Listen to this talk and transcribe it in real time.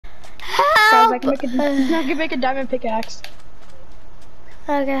I can make a diamond pickaxe.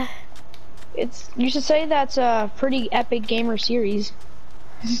 Okay. You should say that's a pretty epic gamer series.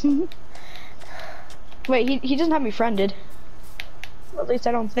 Wait, he doesn't have me friended. Well, at least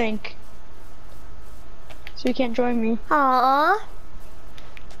I don't think. So he can't join me. Aww.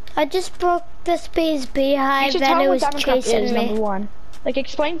 I just broke this bee's beehive and and it was chasing is, me. Number one. Like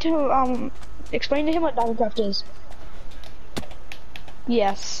explain to him what Diamondcraft is.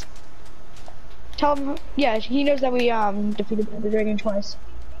 Yes. Tell him, yeah, he knows that we defeated the dragon twice.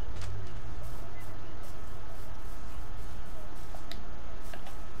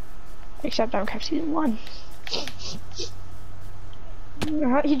 Except Diamondcraft Season 1.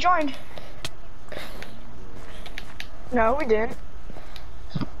 He joined. No, we didn't.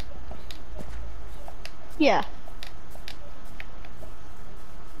 Yeah.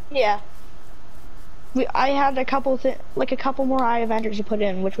 Yeah. I had a couple more Eye Avengers to put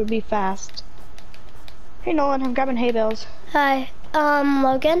in, which would be fast. Hey Nolan, I'm grabbing hay bales. Hi,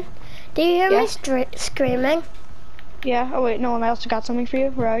 Logan. Do you hear me screaming? Yeah. Oh wait, Nolan, I also got something for you.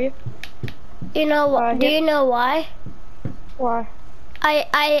 Where are you? You know? Do you know why? Why?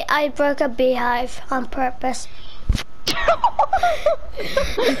 I broke a beehive on purpose.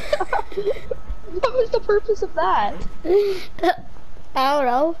 What was the purpose of that? I don't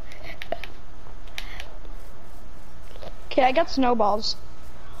know. Okay, I got snowballs.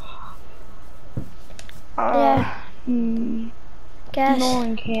 Yeah. Guess.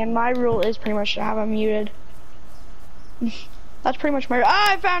 Nolan can. My rule is pretty much to have him muted. That's pretty much my.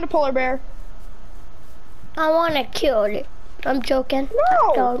 I found a polar bear. I want to kill it. I'm joking.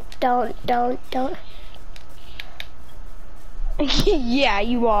 No. Don't. Yeah,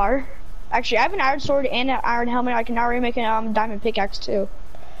 you are. Actually, I have an iron sword and an iron helmet. I can already make a diamond pickaxe too.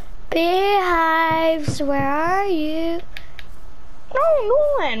 Beehives, where are you? No,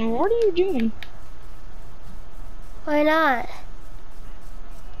 Nolan, what are you doing? Why not?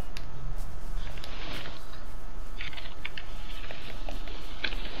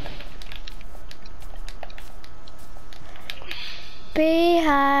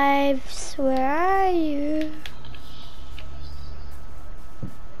 Beehives, where are you?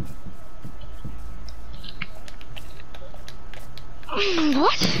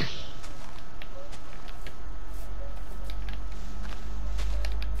 What?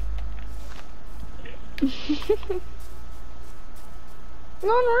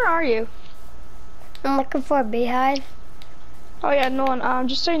 Nolan, where are you? I'm looking for a beehive. Oh yeah, Nolan,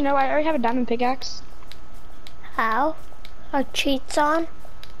 just so you know, I already have a diamond pickaxe. How? Are cheats on?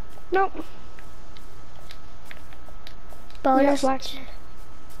 Nope. Bonus. Yeah,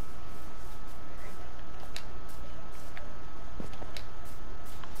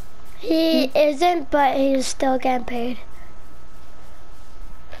 He isn't, but he's still getting paid.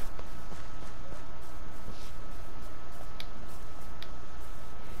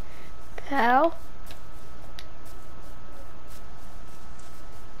 How?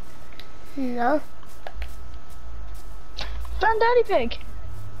 No. Found Daddy Pig.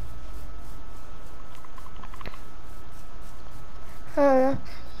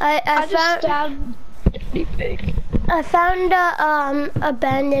 I found Daddy Pig. I found a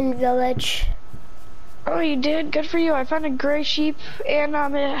abandoned village. Oh, you did? Good for you. I found a gray sheep, and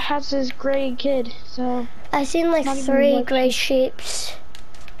it has this gray kid. So I seen like 3 gray sheeps.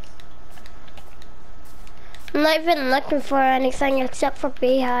 I'm not even looking for anything except for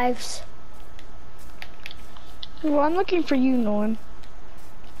beehives. Well, I'm looking for you, Nolan.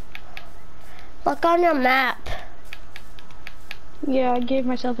 Look on your map. Yeah, I gave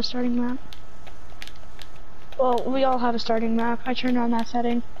myself a starting map. Well, we all have a starting map. I turned on that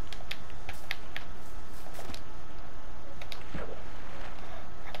setting.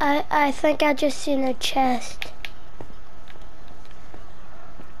 I think I just seen a chest.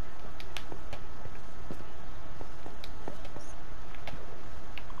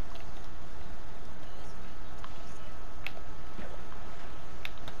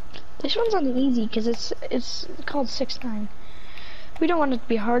 This one's on the easy because it's called 6-9. We don't want it to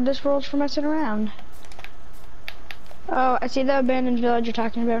be hard. This world's for messing around. Oh, I see the abandoned village you're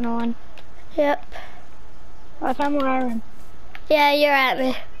talking about, Nolan. Yep. I found more iron. Yeah, you're at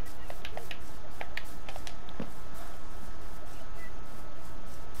me.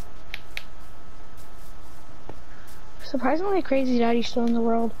 Surprisingly crazy daddy's still in the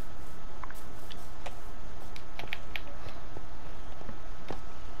world.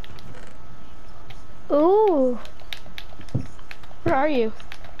 Ooh. Where are you?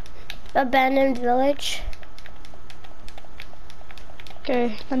 Abandoned village.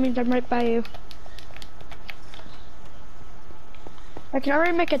 Okay, that means I'm right by you. I can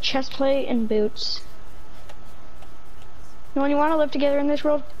already make a chest plate and boots. No one, you want to live together in this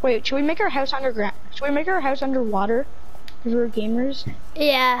world? Wait, should we make our house underground? Should we make our house underwater? Because we're gamers.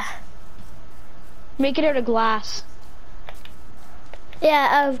 Yeah. Make it out of glass. Yeah,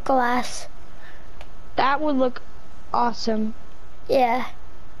 out of glass. That would look awesome. Yeah.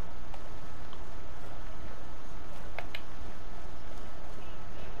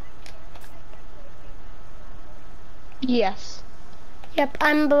 Yes. Yep,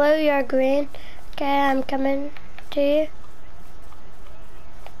 I'm blue, you're green. Okay, I'm coming to you.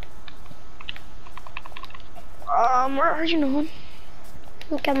 Where are you, Nolan?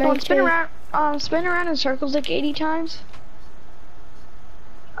 I'm coming to spin you. around. Spin around in circles like 80 times.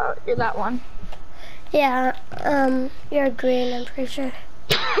 Oh, you're that one. Yeah, you're green, I'm pretty sure.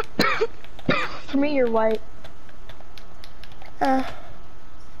 For me, you're white.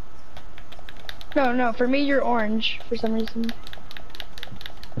 No, for me, you're orange for some reason.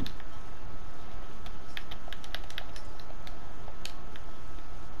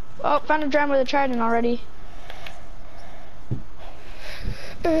 Oh, found a drum with a trident already.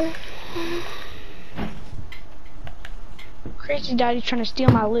 Crazy Daddy's trying to steal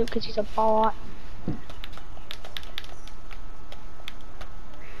my loot because he's a bot.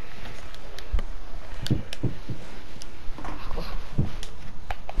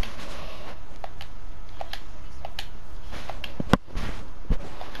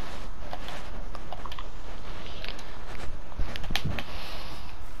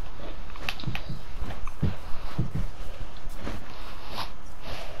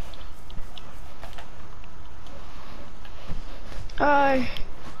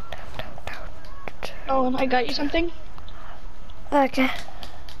 Oh, I got you something. Okay.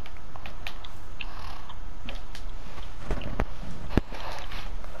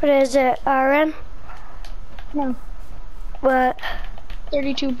 What is it, RM? No. What?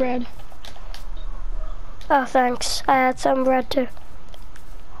 32 bread. Oh, thanks. I had some bread too.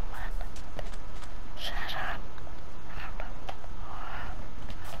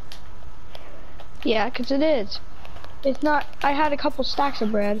 Yeah, because it is. It's not. I had a couple stacks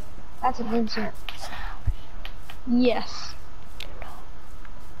of bread. That's an insult. Yes.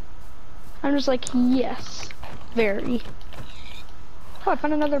 I'm just like, yes. Very. Oh, I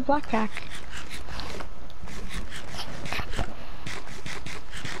found another black pack.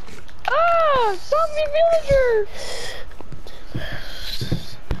 Ah! Zombie villager!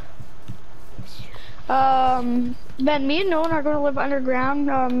 Ben, me and Nolan are going to live underground,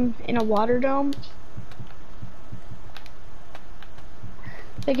 in a water dome.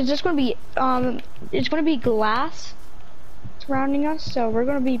 Like, it's just going to be, it's going to be glass surrounding us, so we're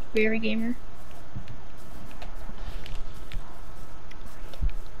going to be very gamer.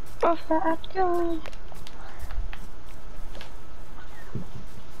 Oh, let's go.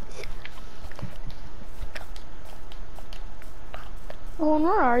 Oh, and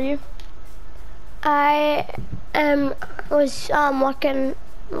where are you? I was walking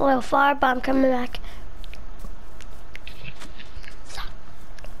a little far, but I'm coming back.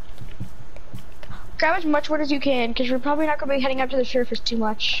 Grab as much wood as you can, because we're probably not going to be heading up to the surface too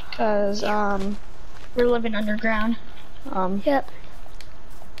much, because we're living underground. Yep.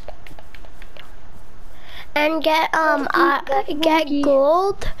 And get get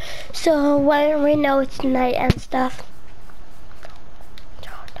gold, so when we know it's night and stuff.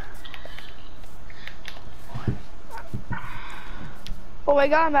 Oh, I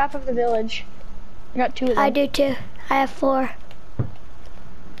got a map of the village. I got 2 of them. I do too. I have 4.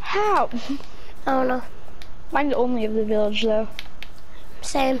 How? I don't know. Mine's only of the village, though.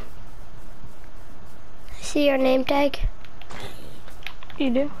 Same. See your name tag? You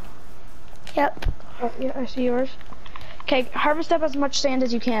do? Yep. Oh, yeah, I see yours. Okay, harvest up as much sand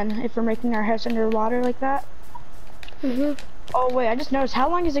as you can if we're making our house underwater like that. Mhm. Oh, wait, I just noticed. How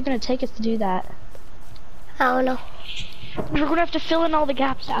long is it going to take us to do that? I don't know. We're going to have to fill in all the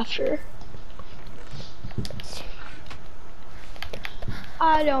gaps after.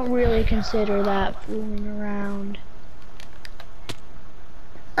 I don't really consider that fooling around.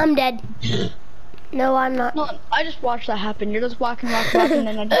 I'm dead. No, I'm not. No, I just watched that happen. You're just walking, and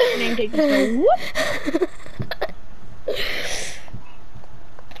then I just name take and go, whoop!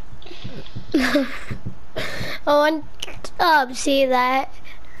 I want see that.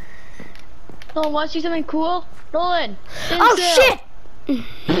 Nolan, want to see something cool? Nolan! Oh shit!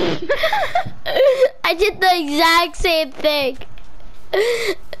 I did the exact same thing.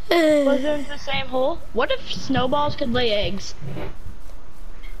 Was it in the same hole? What if snowballs could lay eggs?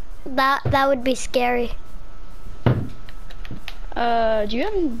 That would be scary. Do you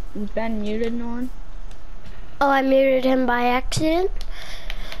have Ben muted, Nolan? Oh, I muted him by accident.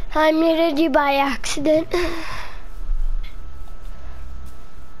 I muted you by accident.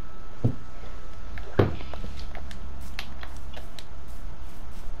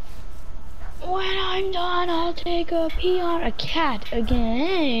 When I'm done, I'll take a pee on a cat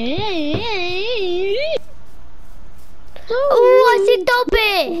again. Oh, I see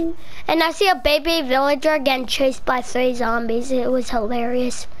Dopey! And I see a baby villager getting chased by 3 zombies. It was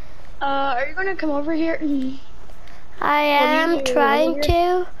hilarious. Are you gonna come over here? I am trying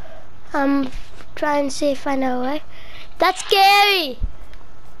to. Trying to see if I know a way. That's scary!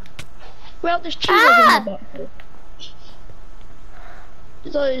 Well, there's Cheetos in the box.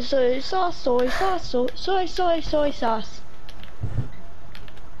 Soy sauce, soy sauce.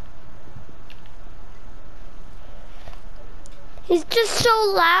 He's just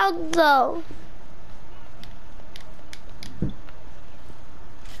so loud though.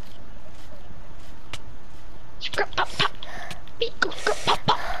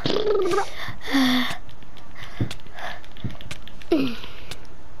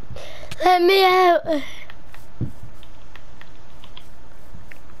 Let me out.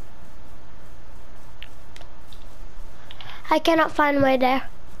 I cannot find a way there.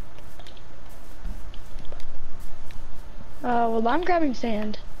 Well, I'm grabbing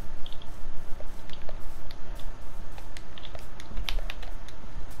sand.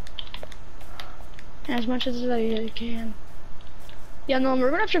 As much as I can. Yeah, no, we're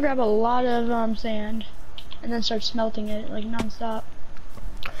gonna have to grab a lot of sand and then start smelting it like non-stop.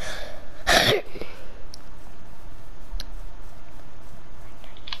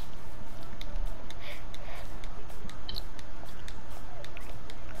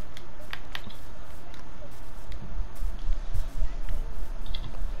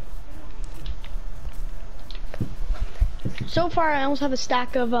 So far, I almost have a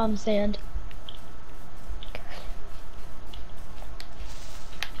stack of sand.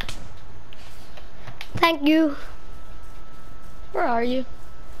 Thank you. Where are you?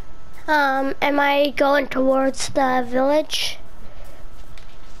 Am I going towards the village?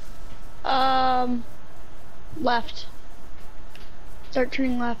 Left. Start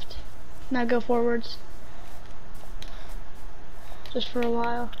turning left. Now go forwards. Just for a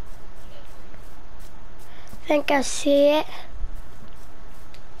while. I think I see it.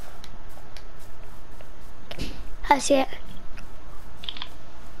 I see it.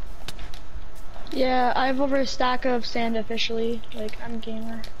 Yeah, I have over a stack of sand officially. Like, I'm a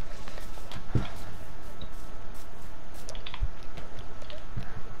gamer.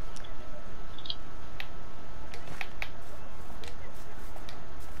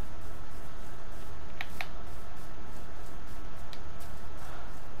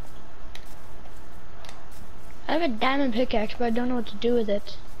 I have a diamond pickaxe, but I don't know what to do with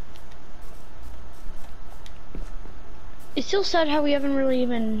it. It's still sad how we haven't really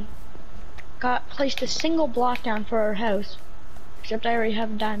even placed a single block down for our house. Except I already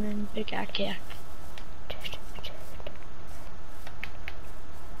have a diamond pickaxe. Yeah.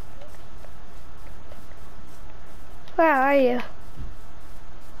 Where are you?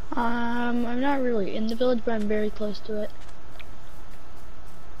 I'm not really in the village, but I'm very close to it.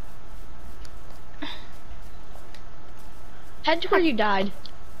 Head to where you died,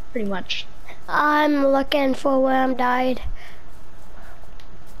 pretty much. I'm looking for where I'm died.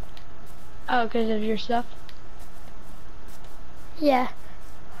 Oh, because of your stuff? Yeah.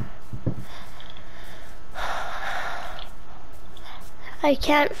 I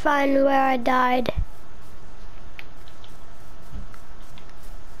can't find where I died.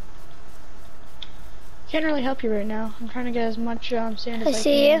 Can't really help you right now. I'm trying to get as much sand as I can. I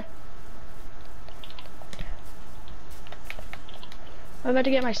see you. I'm about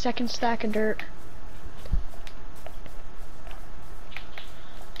to get my second stack of dirt.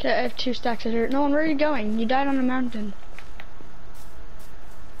 Okay, I have 2 stacks of dirt. No, where are you going? You died on a mountain.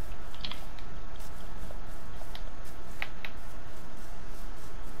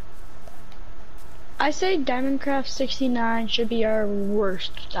 I say Diamondcraft 69 should be our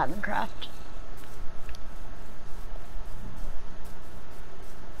worst Diamondcraft.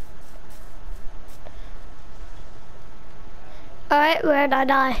 Alright, where'd I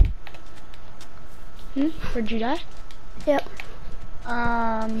die? Where'd you die? Yep.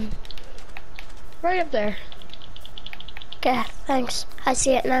 Right up there. Okay, thanks. I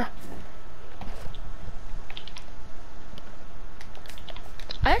see it now.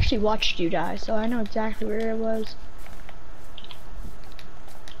 I actually watched you die, so I know exactly where it was.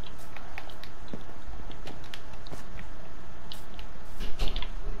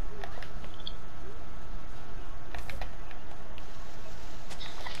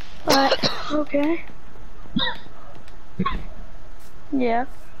 What? Okay. Yeah.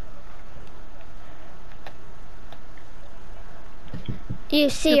 You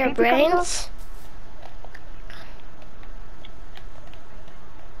see your paper coming brains?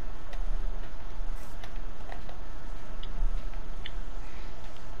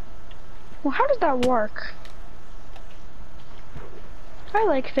 Well, how does that work? I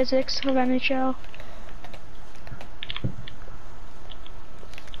like physics of NHL.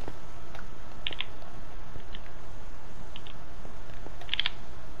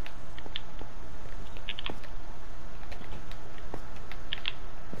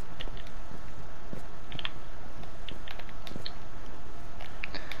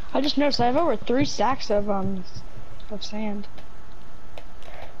 I just noticed I have over 3 stacks of sand.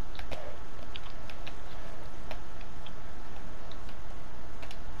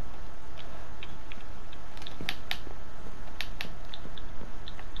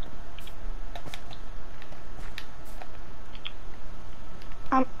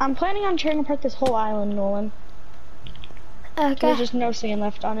 I'm planning on tearing apart this whole island, Nolan. Okay. There's just no sand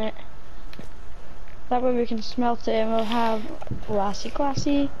left on it. That way we can smelt it and we'll have glassy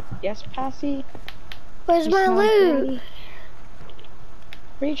classy. Yes, passy. Where's my loot?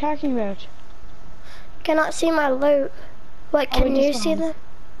 What are you talking about? Cannot see my loot. What, can you see them?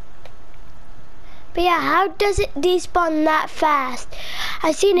 But yeah, how does it despawn that fast?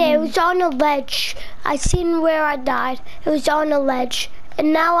 I seen it, it was on a ledge. I seen where I died. It was on a ledge.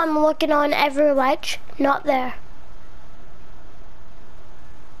 And now I'm looking on every ledge, not there.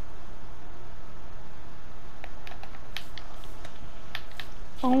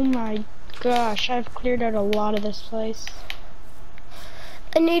 Oh my gosh, I've cleared out a lot of this place.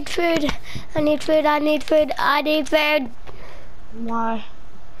 I need food. I need food. I need food. I need food. Why?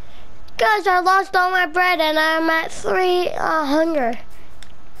 Because I lost all my bread and I'm at 3 hunger.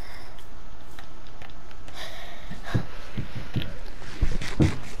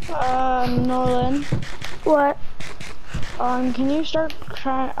 Nolan. What? Can you start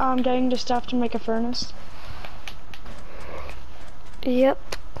getting the stuff to make a furnace? Yep.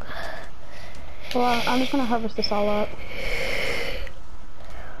 Well, I'm just gonna harvest this all up.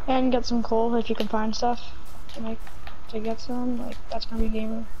 And get some coal if you can find stuff to get some. Like, that's gonna be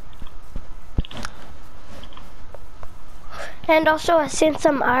gamer. And also I seen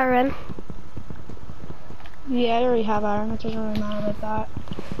some iron. Yeah, I already have iron. It doesn't really matter about that.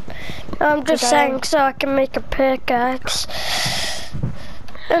 I'm just saying so I can make a pickaxe.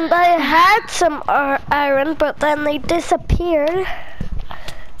 And I had some iron, but then they disappeared.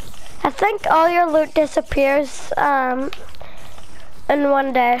 I think all your loot disappears in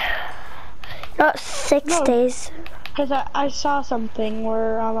one day, not 6 days. Because I saw something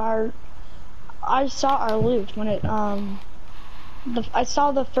where I saw our loot when it I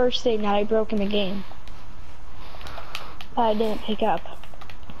saw the first thing that I broke in the game that I didn't pick up.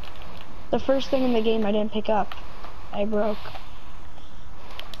 The first thing in the game I didn't pick up, I broke.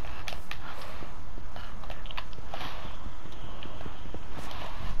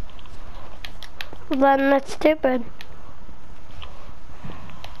 Then that's stupid.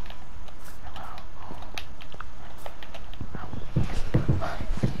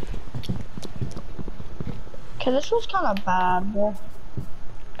 Okay, this was kind of bad, bro.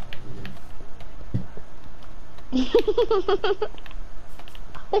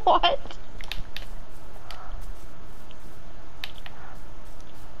 What?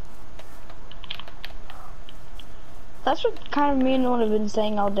 That's what kind of me and Nolan have been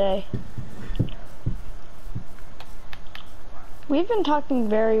saying all day. We've been talking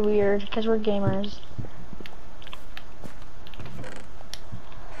very weird because we're gamers.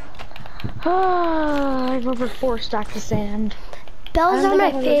 I have over 4 stacks of sand. Bells are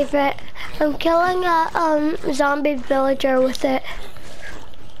my favorite. I'm killing a zombie villager with it.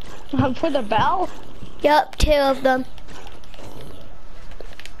 For the bell? Yup, 2 of them.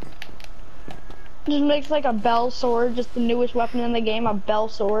 Just makes like a bell sword, just the newest weapon in the game, a bell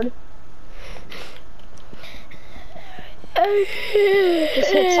sword.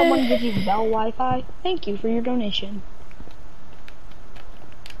 Just hit someone, give you bell Wi-Fi. Thank you for your donation.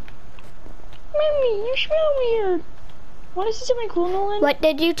 Mimi, you smell weird. Want to see something cool, Nolan? What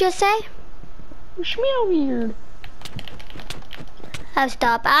did you just say? You smell weird. Oh,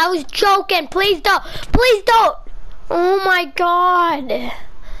 stop. I was joking. Please don't. Please don't. Oh my god.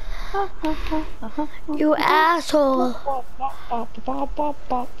 You asshole.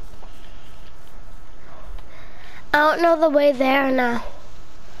 I don't know the way there now.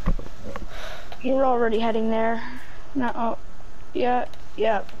 You're already heading there. No, oh, yeah.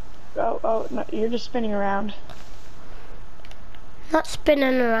 Oh, no, you're just spinning around. Not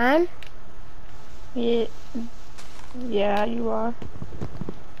spinning around. Yeah, you are.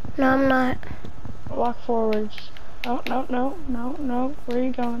 No, I'm not. Walk forwards. Oh, no, no, no, no. Where are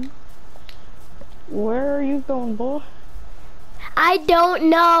you going? Where are you going, boy? I don't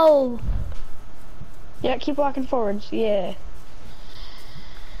know. Yeah, keep walking forwards. Yeah.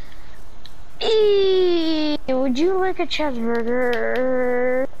 Eee, would you like a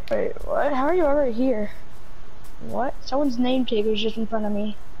cheeseburger? Wait, what? How are you already here? What? Someone's name tag was just in front of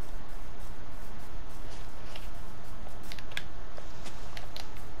me.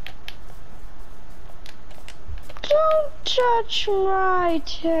 Don't touch my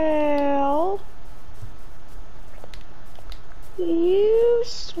tail. You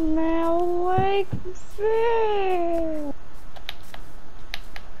smell like fish.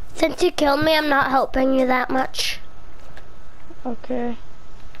 Since you killed me, I'm not helping you that much. Okay.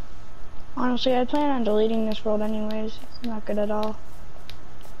 Honestly, I plan on deleting this world anyways. It's not good at all.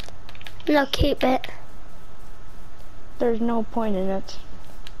 No, keep it. There's no point in it.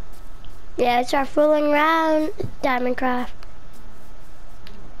 Yeah, start fooling around, Diamondcraft.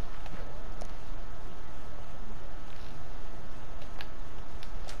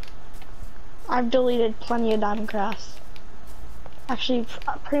 I've deleted plenty of Diamondcrafts. Actually,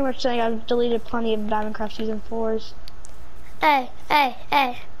 pretty much saying I've deleted plenty of Diamondcraft Season 4s. Hey.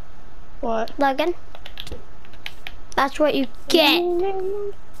 What? Logan. That's what you get.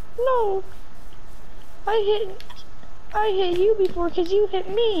 No. I hit you before because you hit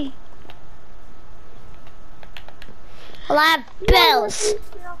me. Well, I have bells.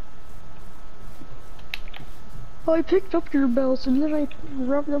 I picked up your bells and then I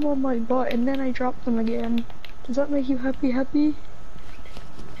rubbed them on my butt and then I dropped them again. Does that make you happy?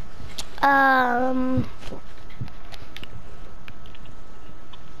 I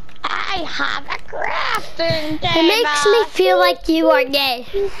have a crafting table. It makes me feel like you are gay.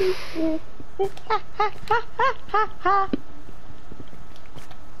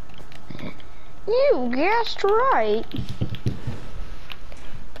 You guessed right.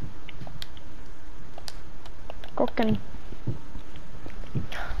 Cooking.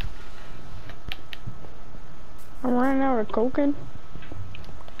 I'm running out of cocaine.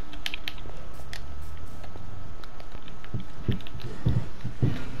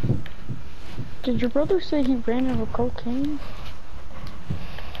 Did your brother say he ran out of cocaine?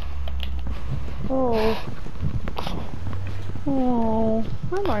 Oh. Oh.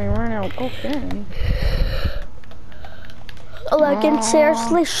 I thought he ran out of cocaine. Logan,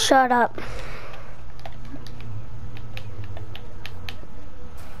 seriously, shut up.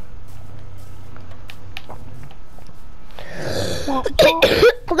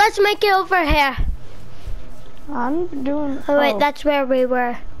 Let's make it over here. I'm doing... Oh wait, that's where we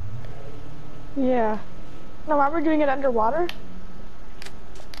were. Yeah. No, why we're doing it underwater?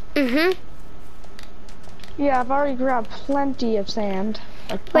 Mm-hmm. Yeah, I've already grabbed plenty of sand.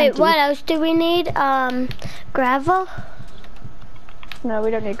 Like Wait, plenty. what else do we need? Gravel? No,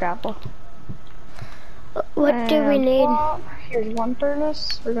 we don't need gravel. What do we need? Well, here's one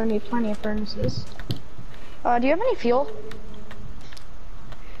furnace. We're gonna need plenty of furnaces. Do you have any fuel?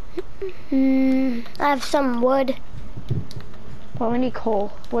 I have some wood. Well, we need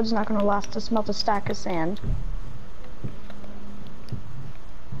coal. Wood's not gonna last to smelt a stack of sand.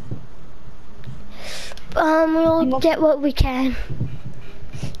 We'll get what we can.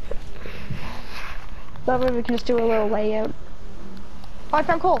 That way we can just do a little layout. Oh, I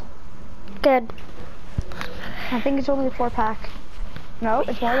found coal. Good. I think it's only a 4-pack. No,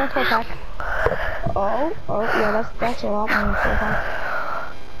 it's more than a 4-pack. Oh, yeah, that's a lot more than a 4-pack.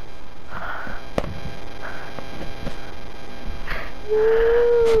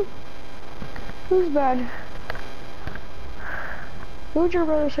 Who's bad? Who'd your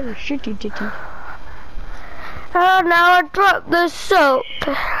brother say was shitty titty? Oh, now I dropped the soap.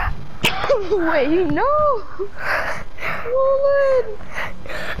 Wait, no! Nolan!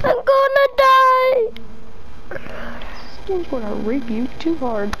 I'm gonna die. Someone's gonna rape you too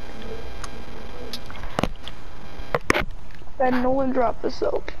hard. Then Nolan dropped the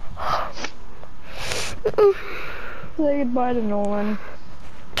soap. Say goodbye to Nolan.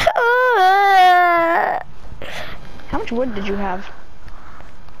 How much wood did you have?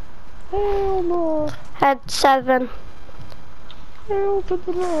 Hell no. Had 7. Open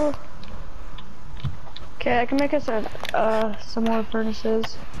the door. Okay, I can make us some more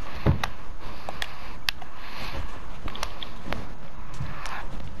furnaces.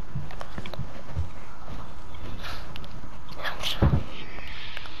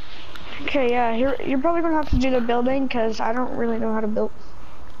 Okay, yeah, you're probably gonna have to do the building because I don't really know how to build.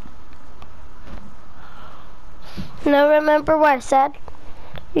 No, remember what I said?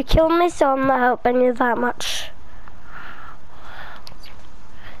 You killed me, so I'm not helping you that much.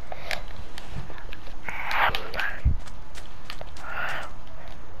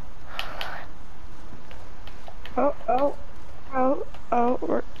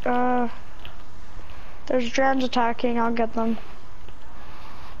 there's drones attacking. I'll get them.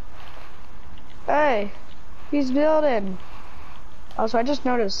 Hey, he's building. Also, I just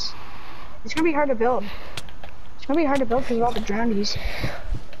noticed. It's gonna be hard to build. It's gonna be hard to build because of all the drownies.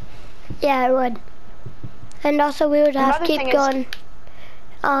 Yeah, it would. And also, we would have to keep going.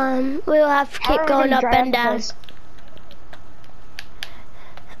 We will have to keep going up and down.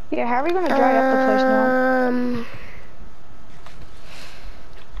 Yeah, how are we gonna dry up the place now?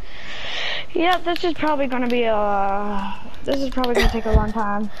 Yeah, this is probably gonna be this is probably gonna take a long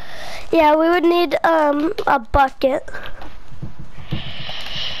time. Yeah, we would need a bucket.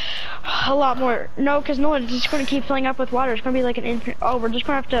 A lot more. No, because no, it's just gonna keep filling up with water. It's gonna be like an infinite. Oh, we're just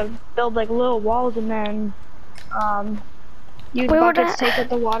gonna have to build like little walls and then use buckets, take out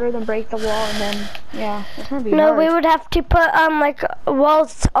the water, then break the wall, and then yeah, it's gonna be hard. We would have to put like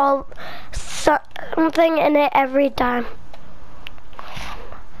walls, all something in it every time.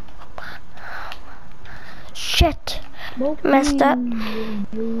 Shit, messed up.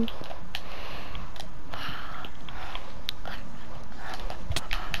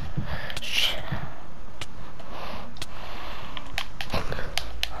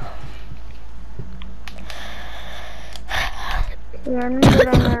 Yeah, I'm gonna get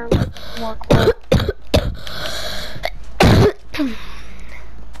on there more quick.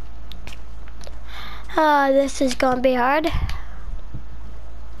 This is gonna be hard.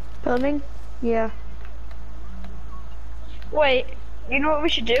 Building? Yeah. Wait, you know what we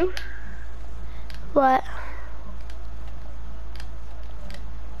should do? What?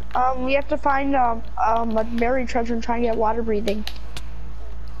 We have to find a buried treasure and try and get water breathing.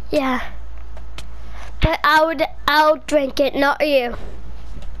 Yeah. But I'll drink it, not you.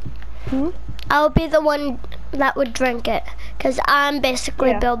 I'll be the one that would drink it, because I'm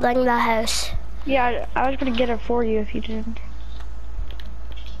basically building the house. Yeah, I was gonna get it for you if you didn't.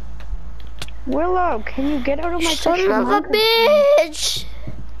 Willow, can you get out of my son of a bitch?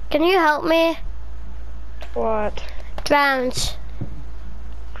 Can you help me? What? Drowns.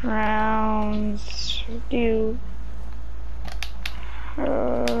 Drowns.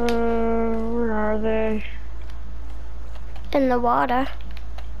 Where are they? In the water.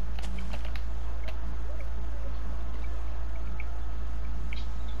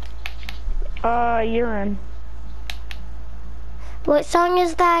 Urine. What song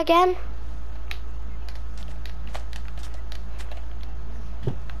is that again?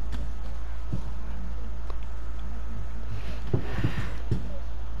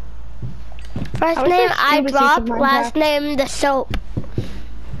 First name I drop, last name the soap.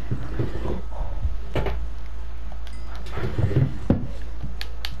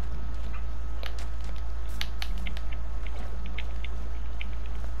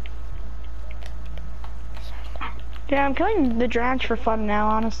 Yeah, I'm killing the drowns for fun now,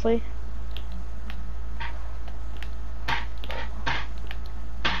 honestly.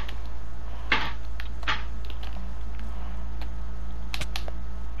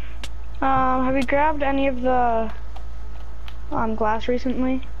 Have you grabbed any of the glass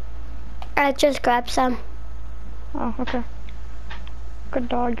recently? I just grabbed some. Oh, okay. Good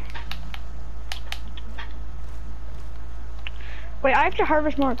dog. Wait, I have to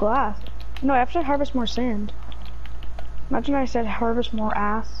harvest more glass. No, I have to harvest more sand. Imagine I said harvest more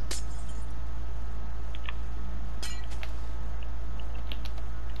ass.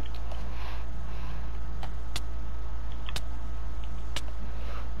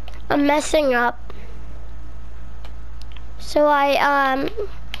 I'm messing up. So I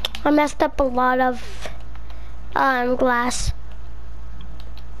messed up a lot of glass.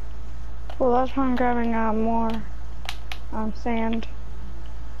 Well, that's why I'm grabbing more sand.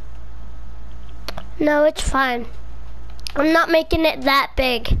 No, it's fine. I'm not making it that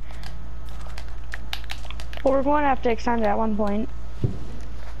big. Well, we're going to have to extend it at one point.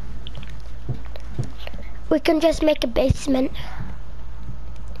 We can just make a basement.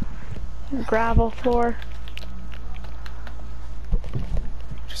 Gravel floor.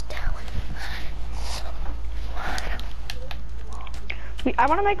 I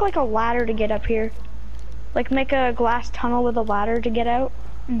want to make like a ladder to get up here. Like make a glass tunnel with a ladder to get out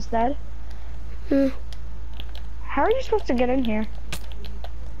instead. How are you supposed to get in here?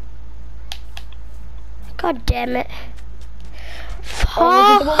 God damn it.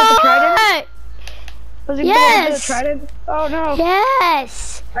 Oh, was it the one with the trident? Was it the one with the trident? Oh no.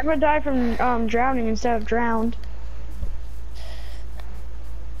 Yes. I'm gonna die from drowning instead of drowned.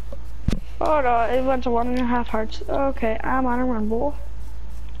 Oh no, it went to 1.5 hearts. Okay, I'm on a rumble.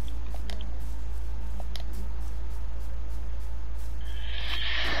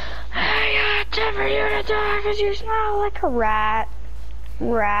 I got time for you to die because you smell like a rat.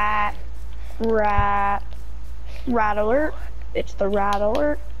 Rat. Rat. Rat alert. It's the rat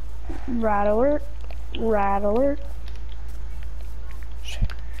alert. Rat alert. Rat alert.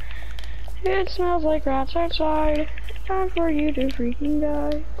 It smells like rats outside. Time for you to freaking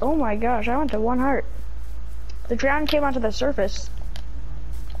die. Oh my gosh, I went to 1 heart. The drown came onto the surface.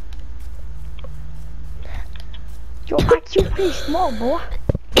 Your IQ pretty small, boy.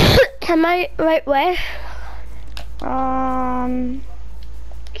 Am I right way?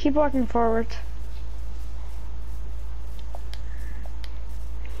 Keep walking forward.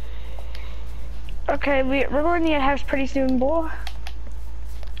 Okay, we're going to need a house pretty soon, boy.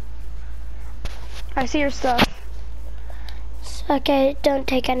 I see your stuff. Okay, don't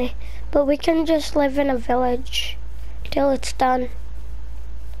take any. But we can just live in a village till it's done.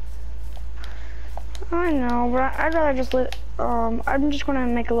 I know, but I'd rather just live. I'm just gonna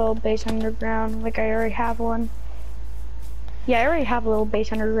make a little base underground, like I already have one. Yeah, I already have a little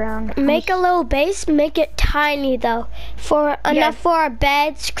base underground. Make a little base, make it tiny though. Enough for our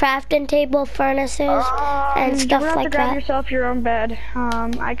beds, crafting table, furnaces, and stuff like that. You have to grab yourself your own bed.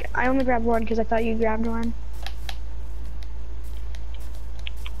 I only grabbed one because I thought you grabbed one.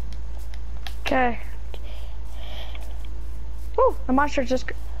 Okay. Oh, the monster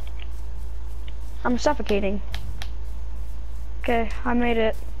just... I'm suffocating. Okay, I made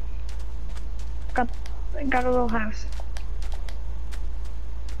it. Got a little house.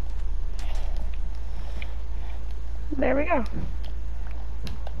 There we go.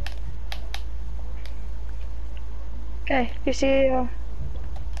 Okay, you see,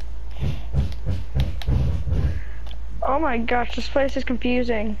 oh my gosh, this place is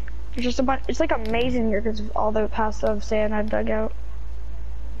confusing. It's just it's like a maze in here because of all the paths of sand I've dug out.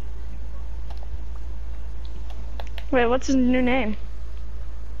 Wait, what's his new name?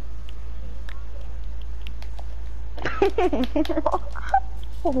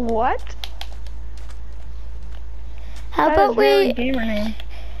 What? How about we gamer name.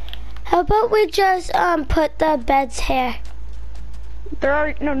 How about we just put the beds here? There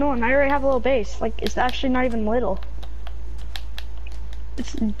are no, I already have a little base. Like it's actually not even little.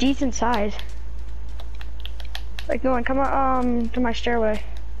 It's decent size. Like, Nolan, come on, to my stairway.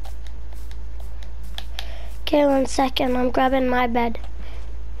 Okay, 1 second. I'm grabbing my bed.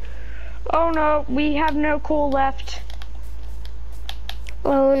 Oh no, we have no coal left.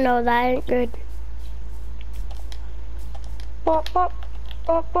 Oh no, that ain't good. Bop bop,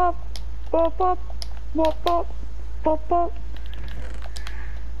 bop bop, bop bop, bop bop, bop bop.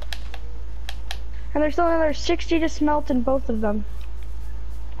 And there's still another 60 to smelt in both of them.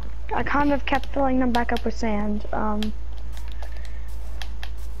 I kind of kept filling them back up with sand.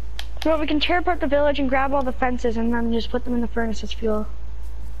 So we can tear apart the village and grab all the fences and then just put them in the furnace as fuel.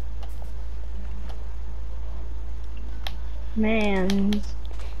 Man,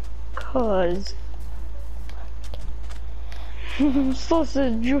 cause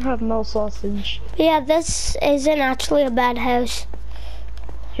sausage, you have no sausage. Yeah, this isn't actually a bad house.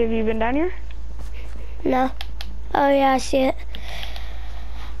 Have you been down here? No. Oh yeah, I see it.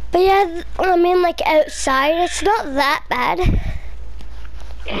 But yeah, I mean like outside, it's not that bad.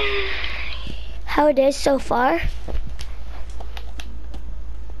 How it is so far.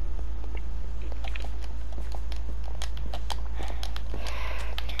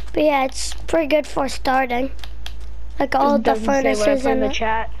 But yeah, it's pretty good for starting. Like all the furnaces in the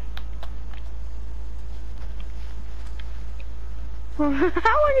chat. How long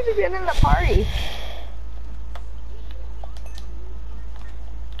have you been in the party?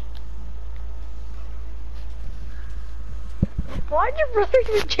 Why'd your brother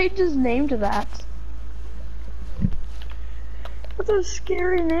even change his name to that? That's a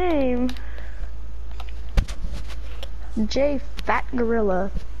scary name. J Fat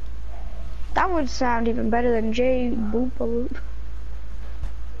Gorilla. That would sound even better than J Boopaloop.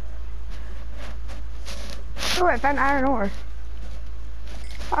 Oh, I found iron ore.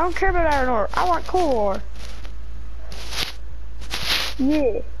 I don't care about iron ore. I want coal ore.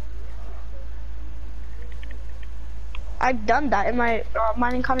 Yeah. I've done that in my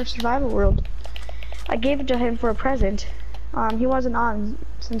Mining Connor survival world. I gave it to him for a present. He wasn't on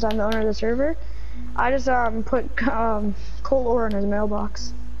since I'm the owner of the server. I just put coal ore in his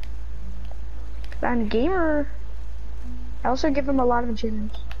mailbox. And gamer, I also give him a lot of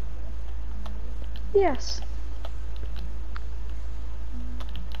achievements. Yes.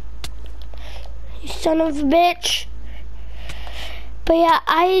 You son of a bitch. But yeah,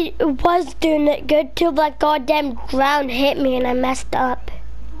 I was doing it good till that goddamn drown hit me and I messed up.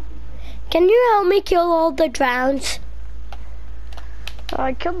 Can you help me kill all the drowns?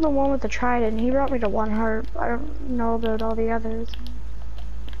 I killed the one with the trident. He brought me to 1 heart. I don't know about all the others.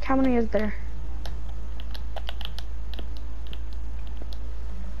 How many is there?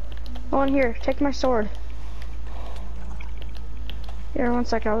 Oh, in here, take my sword. Here, 1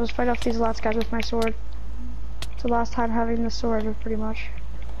 second, I'll just fight off these last guys with my sword. It's the last time having the sword, pretty much.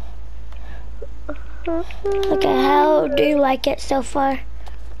 Okay, how do you like it so far?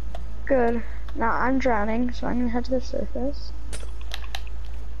 Good. Now I'm drowning, so I'm gonna head to the surface.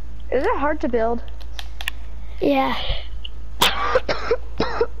 Is it hard to build? Yeah.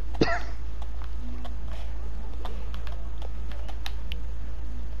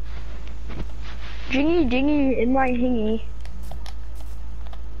 Jingy dingy in my hingy.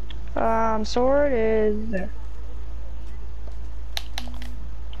 Sword is there.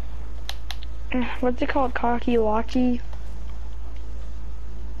 What's it called? Cocky Locky?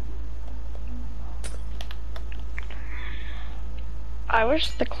 I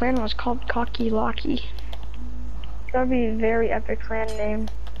wish the clan was called Cocky Locky. That'd be a very epic clan name.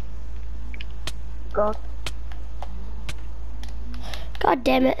 God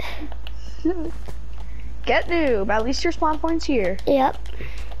damn it. Get noob, at least your spawn point's here. Yep.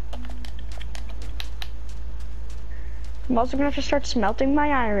 I'm also gonna have to start smelting my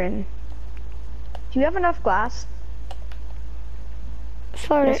iron. Do you have enough glass?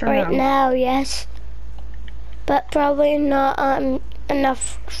 For Yes or right no? now, yes. But probably not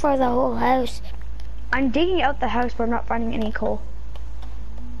enough for the whole house. I'm digging out the house, but I'm not finding any coal.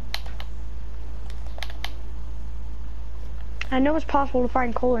 I know it's possible to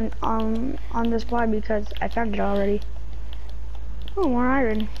find coal in, on this block because I found it already. Oh, more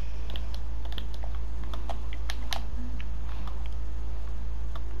iron.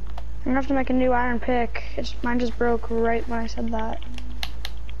 I'm gonna have to make a new iron pick. Mine just broke right when I said that.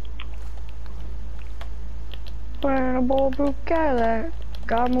 When a bull broke Cadillac,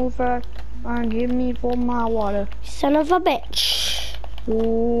 God move fast and give me for my water. Son of a bitch.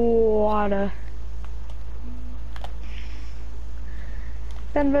 Water.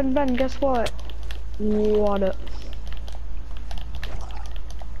 Ben, guess what? Water.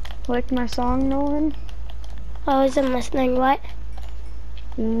 Like my song, Nolan? I wasn't listening, what?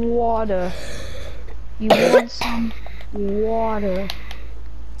 Water. You want some water.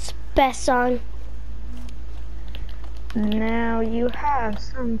 It's best song. Now you have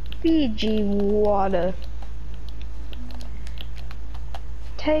some Fiji water.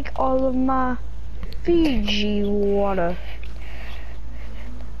 Take all of my Fiji water.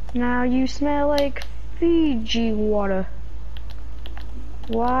 Now you smell like Fiji water.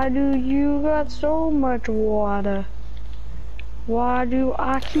 Why do you got so much water? Why do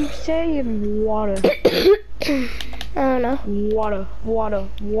I keep saying water? I don't know. Water, water,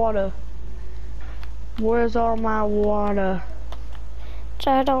 water. Where's all my water?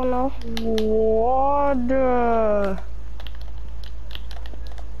 I don't know. Water.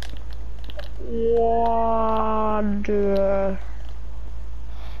 Water.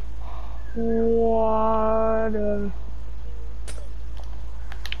 Water.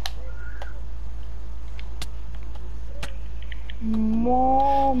 More.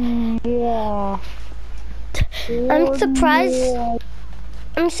 I'm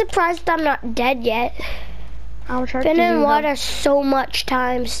surprised I'm not dead yet. Been in water so much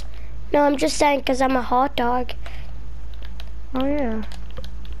times. No, I'm just saying because I'm a hot dog. Oh yeah.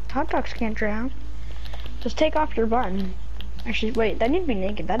 Hot dogs can't drown. Just take off your bun. Actually, wait, then you'd be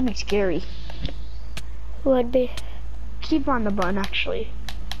naked. That'd be scary. Would be. Keep on the bun, actually.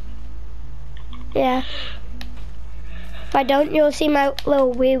 Yeah. If I don't, you'll see my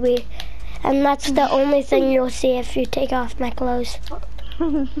little wee-wee. And that's the only thing you'll see if you take off my clothes.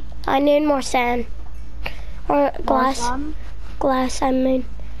 I need more sand. Or glass. Glass, I mean.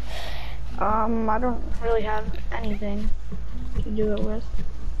 I don't really have anything to do it with.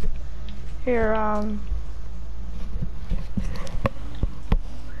 Here, okay,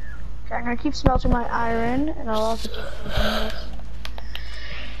 I'm gonna keep smelting my iron, and I'll also keep smelting this.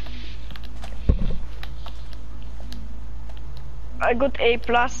 I got A+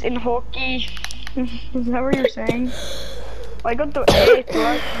 in hockey. Is that what you're saying? I got the A+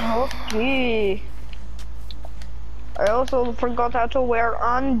 in hockey. I also forgot how to wear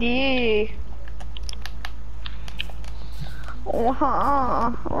undie. Where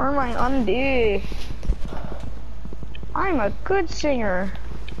are my undie? I'm a good singer.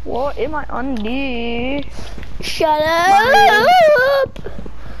 What in my undie? Shut up!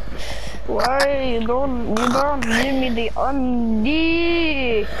 Why you don't give me the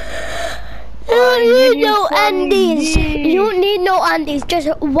undie? You don't need no undies. You don't need no undies. Just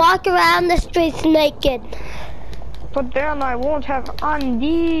walk around the streets naked. But then I won't have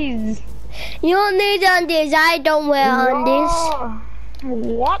undies. You don't need undies. I don't wear undies.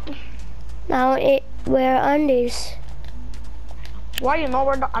 What? I don't wear undies. Why you know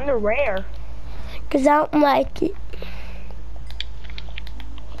where the underwear? Cause I don't like it.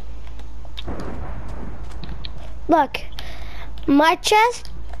 Look, my chest.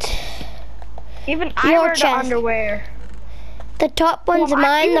 Even I Your wear chest. the underwear. The top one's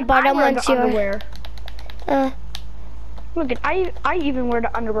mine, the bottom one's yours. Underwear. Look, I even wear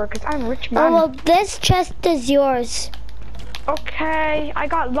the underwear because I'm rich man. Oh, well, this chest is yours. Okay, I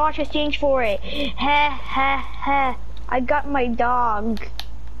got lots of things for it. Heh, heh, heh. I got my dog.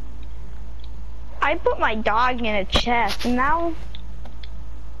 I put my dog in a chest, and now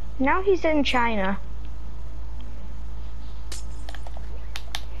he's in China.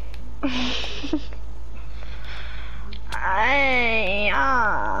 How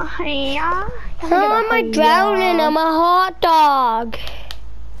am I drowning? I'm a hot dog.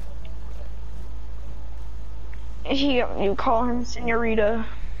 You call him Senorita.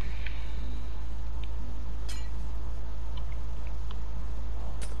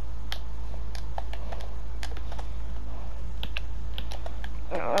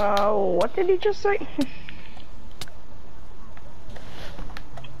 What did he just say?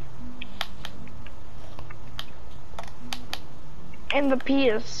 And the P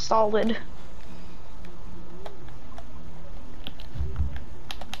is solid.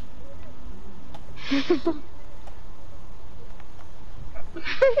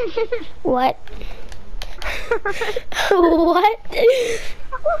 What? What?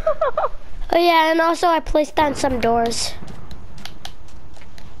 Oh yeah, and also I placed down some doors.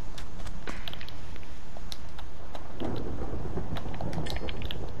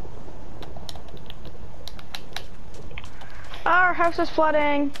 Our house is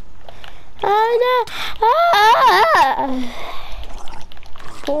flooding. Oh no! Ah!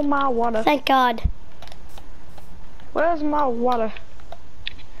 Full my water. Thank God. Where's my water?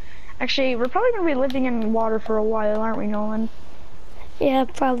 Actually, we're probably gonna be living in water for a while, aren't we, Nolan? Yeah,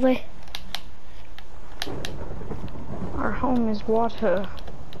 probably. Our home is water.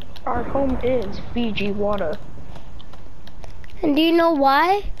 Our home is Fiji water. And do you know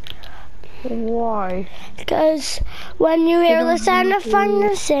why? Why? Because when you hear the sound of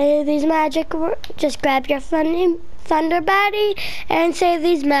thunder, say these magic words. Just grab your thunder baddie and say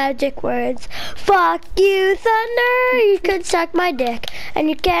these magic words. Fuck you, thunder! You could suck my dick. And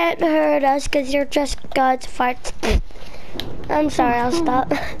you can't hurt us because you're just God's farts. I'm sorry, I'll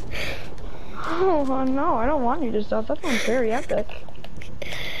stop. Oh no, I don't want you to stop. That sounds very epic.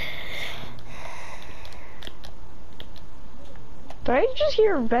 Did I just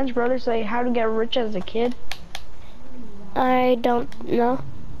hear Ben's brother say how to get rich as a kid? I don't know.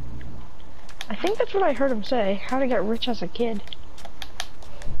 I think that's what I heard him say, how to get rich as a kid.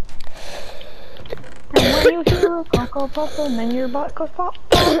 And when you hear a cocoa pop, and then your butt goes pop,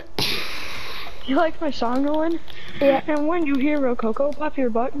 pop. You like my song, Nolan? Yeah. And when you hear a cocoa pop,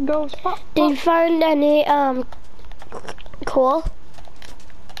 your butt goes pop, pop. Did you find any coal?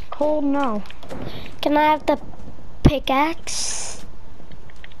 Cold, no. Can I have the pickaxe?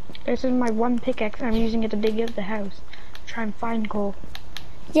 This is my one pickaxe, and I'm using it to dig out the house. Try and find coal.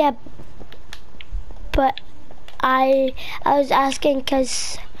 Yeah, but I was asking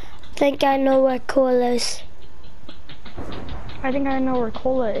because I think I know where coal is. I think I know where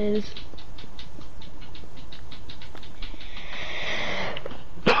cola is.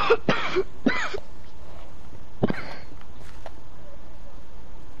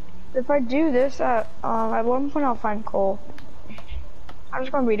 If I do this at one point I'll find coal. I'm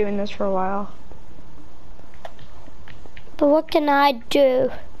just gonna be doing this for a while. But what can I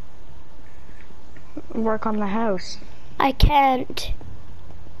do? Work on the house. I can't.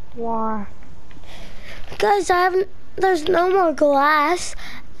 Why? Because there's no more glass,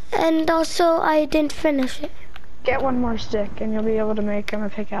 and also I didn't finish it. Get one more stick and you'll be able to make a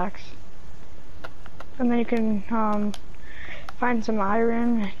pickaxe. And then you can find some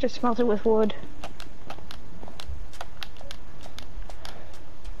iron, just smelt it with wood.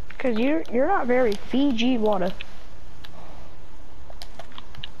 Cause you're not very Fiji water.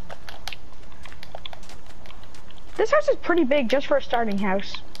 This house is pretty big just for a starting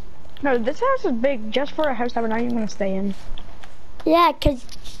house. No, this house is big just for a house that we're not even gonna stay in. Yeah, cause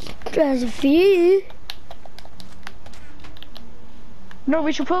there's a view. No,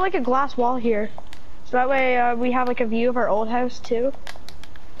 we should put like a glass wall here. So that way we have like a view of our old house too.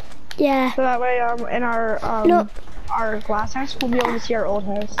 Yeah. So that way in our our glass house we'll be able to see our old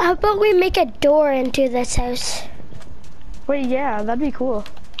house. How about we make a door into this house? Wait, yeah, that'd be cool.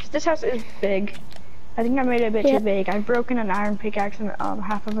 'Cause this house is big. I think I made it a bit too big. I've broken an iron pickaxe and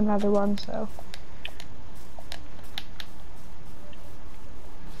half of another one, so.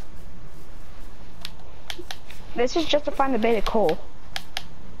 This is just to find the bait of coal.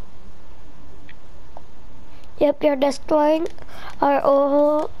 Yep, you're destroying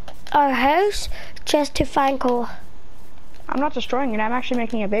our house just to find coal. I'm not destroying it, I'm actually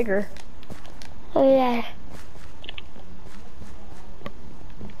making it bigger. Oh yeah.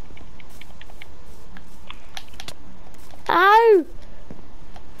 Ow!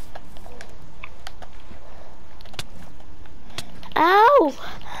 Ow!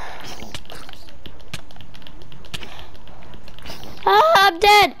 Ah, I'm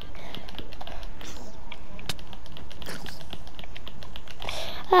dead!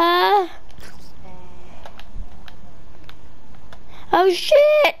 Oh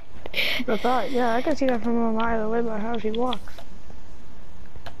shit! I thought, yeah, I can see that from a mile away by how she walks.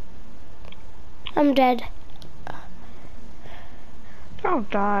 I'm dead. Don't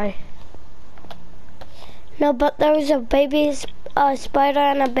die. No, but there was a baby spider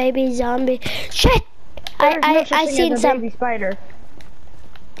and a baby zombie. Shit! I seen some. Baby spider.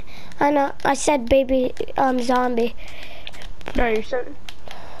 I know. I said baby zombie. No, you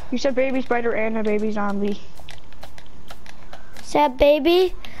said baby spider and a baby zombie. Said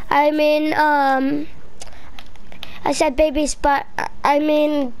baby. I mean I said baby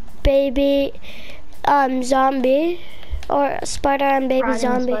baby zombie or spider and baby Ryan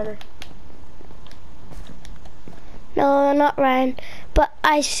zombie. Spider. No, not Ryan. But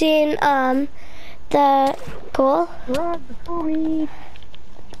I seen the goal. Ride the pony.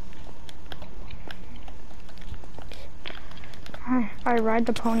 I ride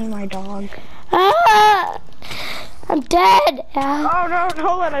the pony, my dog. Ah! I'm dead. Oh no,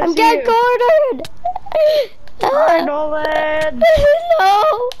 Nolan, I'm dead, cornered. Hi, Nolan. No.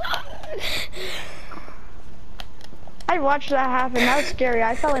 I watched that happen. That was scary.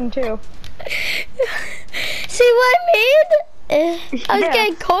 I fell in too. See what I mean? I was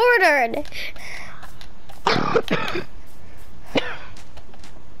getting cornered.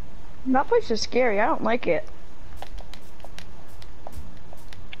 That place is scary. I don't like it.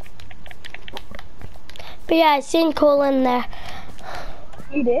 But yeah, I seen coal in there.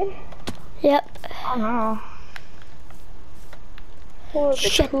 You did? Yep. Oh no. Oh,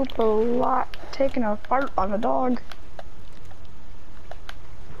 the poop a lot. Taking a fart on a dog.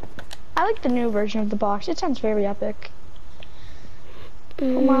 I like the new version of the box. It sounds very epic.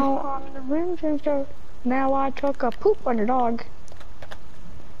 While on the rim, now I took a poop on your dog.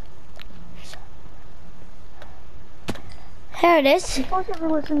 Here it is. You guys ever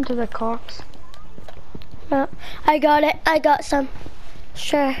listen to the Cox? No, I got it. I got some.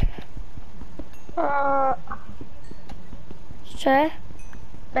 Sure. Sure.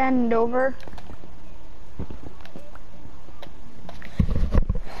 Bend over.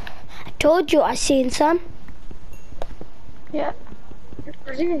 I told you I seen some. Yeah.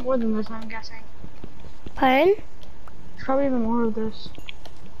 There's even more than this, I'm guessing. Pardon? There's probably even more of this.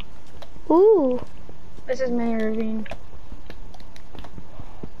 Ooh. This is Mini Ravine.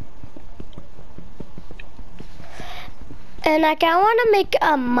 And like, I want to make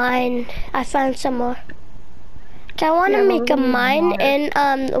a mine. I found some more. I want to make a mine in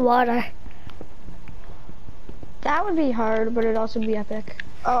water. That would be hard, but it'd also be epic.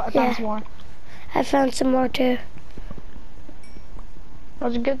 Oh, I found some more. I found some more too. It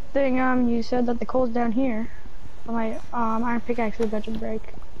was a good thing you said that the coal's down here. My iron pickaxe is about to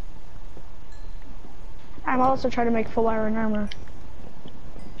break. I'm also trying to make full iron armor,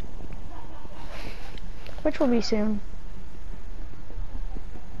 which will be soon.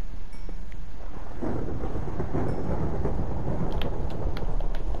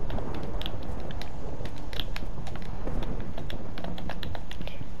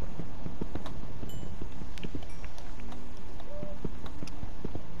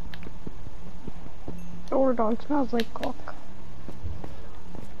 Our dog smells like cock.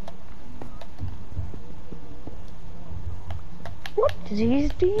 What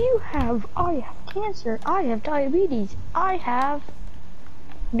disease do you have? I have cancer. I have diabetes. I have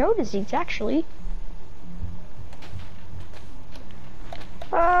no disease, actually.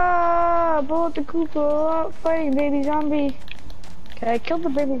 Ah, bullet the Koopa out fighting baby zombie. Okay, I killed the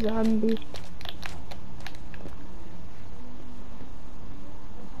baby zombie.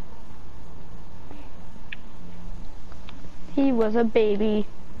 He was a baby.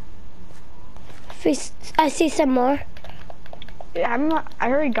 I see some more. Yeah, I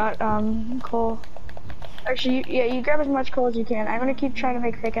already got coal. Actually, yeah, you grab as much coal as you can. I'm gonna keep trying to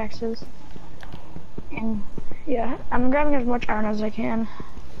make pickaxes. And yeah, I'm grabbing as much iron as I can,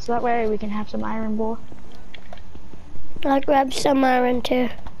 so that way we can have some iron wool. I'll grab some iron too.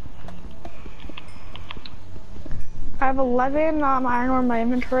 I have 11 iron ore in my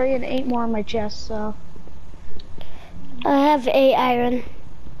inventory and 8 more in my chest, so. I have 8 iron.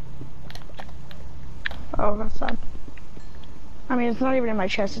 Oh, that's sad. I mean, it's not even in my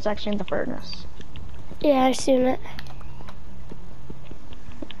chest, it's actually in the furnace. Yeah, I've seen it.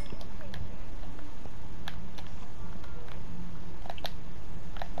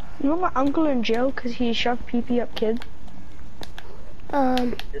 You know my uncle in jail because he shoved pee-pee up kids?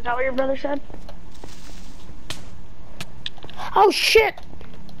 Is that what your brother said? Oh shit!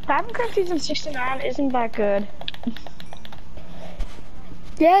 Fabrincraft Season 69 isn't that good.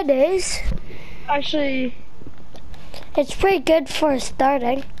 Yeah, it is. Actually... It's pretty good for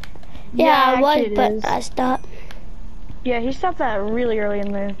starting. Yeah, it was, but I stopped. Yeah, he stopped that really early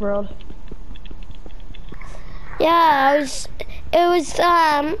in the world. Yeah, it was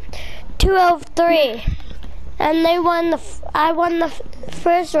 203, and they won I won the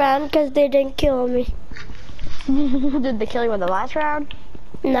first round because they didn't kill me. Did they kill you in the last round?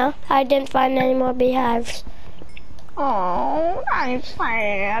 No, I didn't find any more beehives. Oh, I'm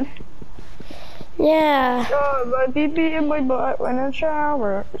sad. Yeah. Oh, my pee-pee in my butt when I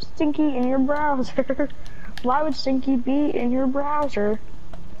shower. Stinky in your browser. Why would Stinky be in your browser?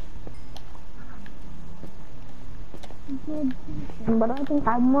 But I think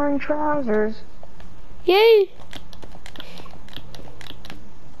I'm wearing trousers. Yay!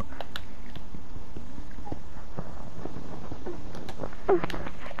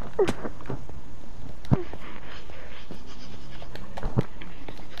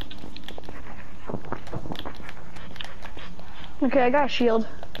 Okay, I got a shield.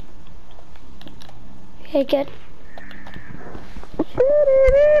 Okay, good.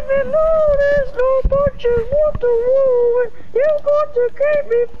 Didn't even notice no bunches what the roll. You got to keep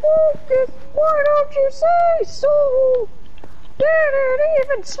me focused. Why don't you say so? Didn't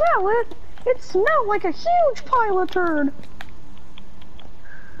even smell it. It smelled like a huge pile of turd.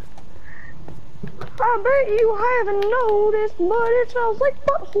 I bet you haven't noticed, but it smells like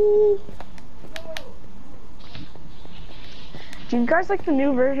butthole. Do you guys like the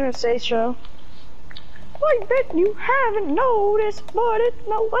new version of Say So? I bet you haven't noticed, but it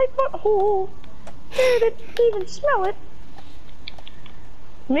smells like butthole. Didn't even smell it.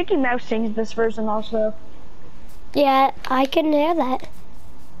 Mickey Mouse sings this version also. Yeah, I can hear that.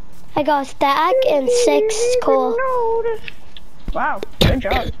 I got a stack and 6 coal. Wow, good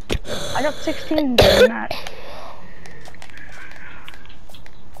job. I got 16 doing that.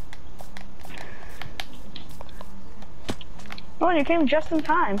 Oh, you came just in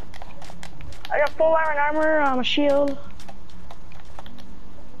time. I got full iron armor, a shield.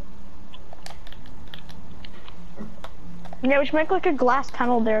 Yeah, we should make like a glass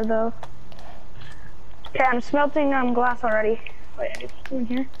tunnel there, though. Okay, I'm smelting glass already. Wait, I need to put some in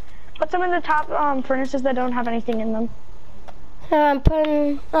here. Put some in the top furnaces that don't have anything in them. I'm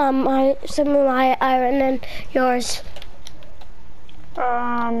putting some of my iron in yours.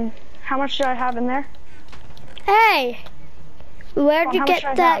 How much do I have in there? Hey! Where'd you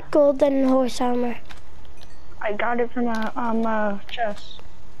get that golden horse armor? I got it from a chest.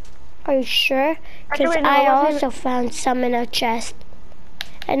 Are you sure? Because I also found some in a chest.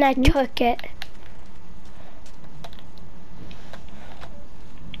 And I took it.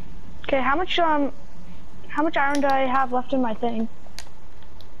 Okay, how much iron do I have left in my thing?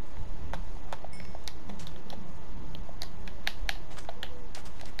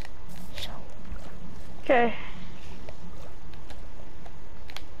 Okay.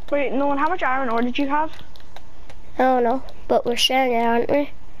 Wait, Nolan, how much iron ore did you have? I don't know, but we're sharing it, aren't we?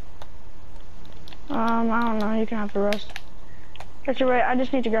 I don't know, you can have the rest. Actually, wait, I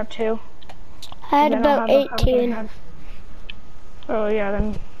just need to grab 2. I had about 18. Oh yeah,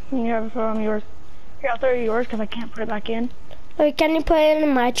 then you have yours. Here, I'll throw you yours because I can't put it back in. Wait, can you put it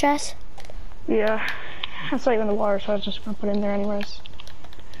in my chest? Yeah, that's not even the water, so I was just gonna put it in there anyways.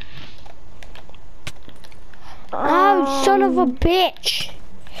 Oh, son of a bitch!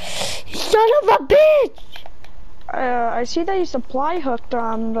 Son of a bitch! I see that you supply hooked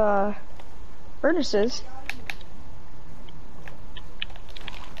on the furnaces.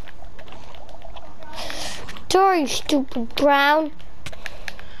 Sorry, stupid brown.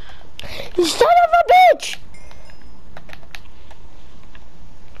 You son of a bitch!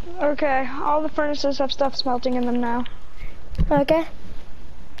 Okay, all the furnaces have stuff smelting in them now. Okay.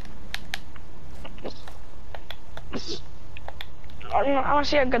 I want to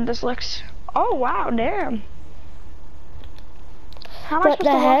see how good this looks. Oh wow, damn. How am I supposed to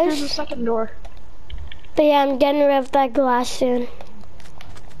walk through the second door? But yeah, I'm getting rid of that glass soon.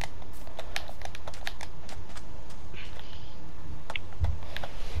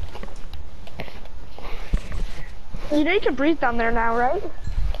 You know you can breathe down there now, right?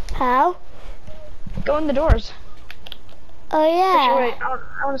 How? Go in the doors. Oh yeah. Actually, wait,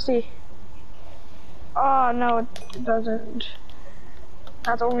 I want to see. Oh, no, it doesn't.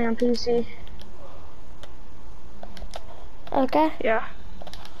 That's only on PC. Okay. Yeah.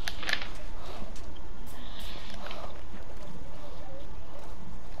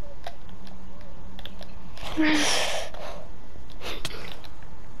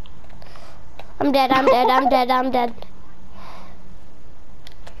 I'm dead, I'm dead, I'm dead, I'm dead.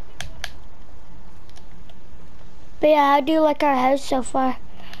 But yeah, how do you like our house so far?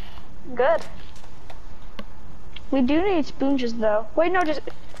 Good. We do need sponges though. Wait, no, just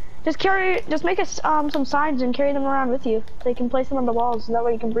make us some signs and carry them around with you. So you can place them on the walls, so that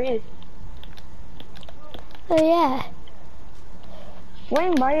way you can breathe. Oh yeah.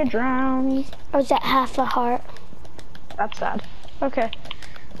 Swing by a drown. I was at half a heart. That's sad. Okay.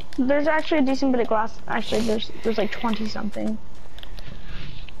 There's actually a decent bit of glass. Actually, there's like 20 something.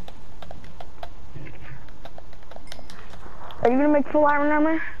 Are you gonna make full iron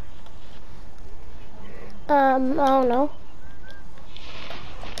armor? I don't know.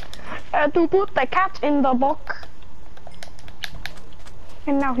 To put the cat in the box.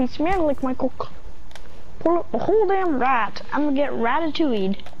 And now he smells like my cook. Pull up the whole damn rat. I'm gonna get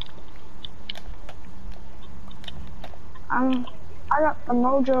ratatouille'd. I got the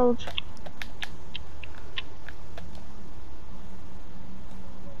mojos.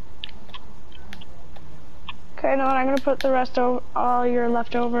 Okay, now I'm gonna put the rest of all your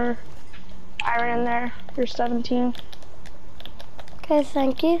leftover iron in there. You're 17. Okay,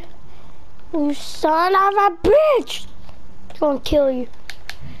 thank you. You son of a bitch! Gonna kill you.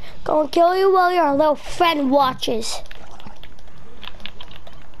 Gonna kill you while your little friend watches.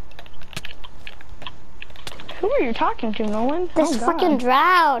 Who are you talking to, Nolan? This fucking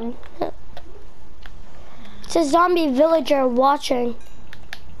drown. It's a zombie villager watching.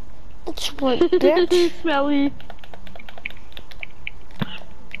 That's what, bitch. Smelly.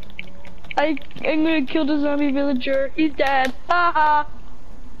 I'm gonna kill the zombie villager. He's dead. Haha.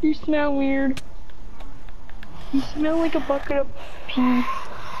 You smell weird. You smell like a bucket of pee. Mom,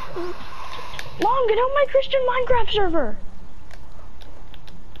 get out my Christian Minecraft server.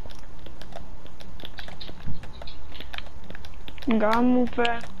 God move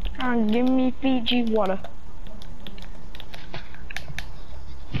fast. Give me Fiji water.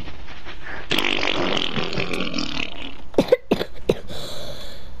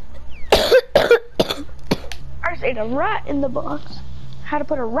 I just ate a rat in the box. How to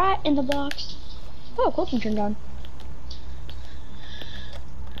put a rat in the box. Oh, Colton turned on.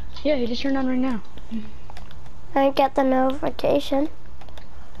 Yeah, he just turned on right now. I didn't get the notification.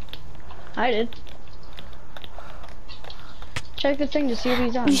 I did. Check the thing to see if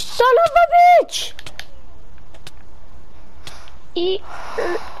he's on. You son of a bitch!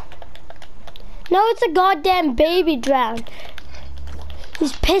 No, it's a goddamn baby drown.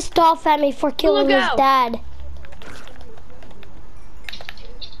 He's pissed off at me for killing his dad.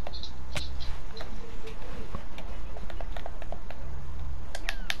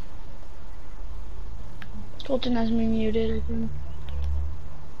 Colton has me muted, I think.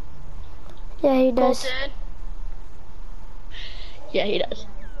 Yeah, he does. Colton? Yeah, he does.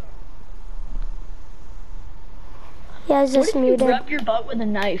 He has this muted. What if you rub your butt with a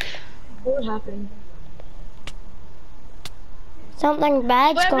knife? What would happen? Something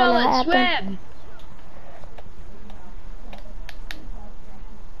bad's gonna happen. Swim!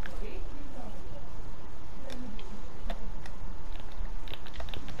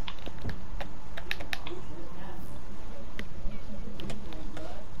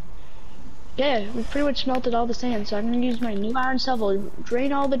 Yeah, we pretty much smelted all the sand, so I'm gonna use my new iron shovel,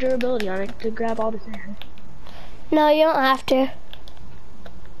 drain all the durability on it to grab all the sand. No, you don't have to.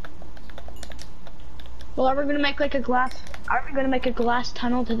 Well, are we gonna make like a glass? Are we gonna make a glass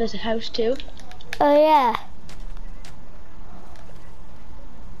tunnel to this house too? Oh yeah.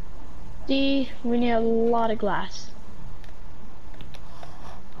 See, we need a lot of glass.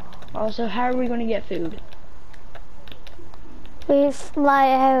 Also, how are we gonna get food? We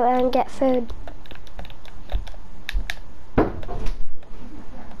fly out and get food.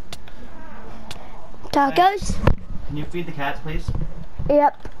 Tacos? Can you feed the cats, please?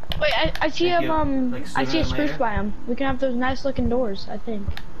 Yep. Wait, I see Thank a you. Like, I see a sooner than spruce later? biome. We can have those nice looking doors, I think.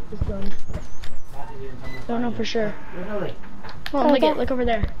 This one. Don't know for sure. Come on, Okay. look over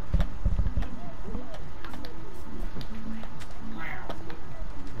there.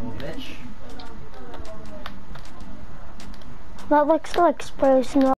 Little bitch. That looks like spruce, no?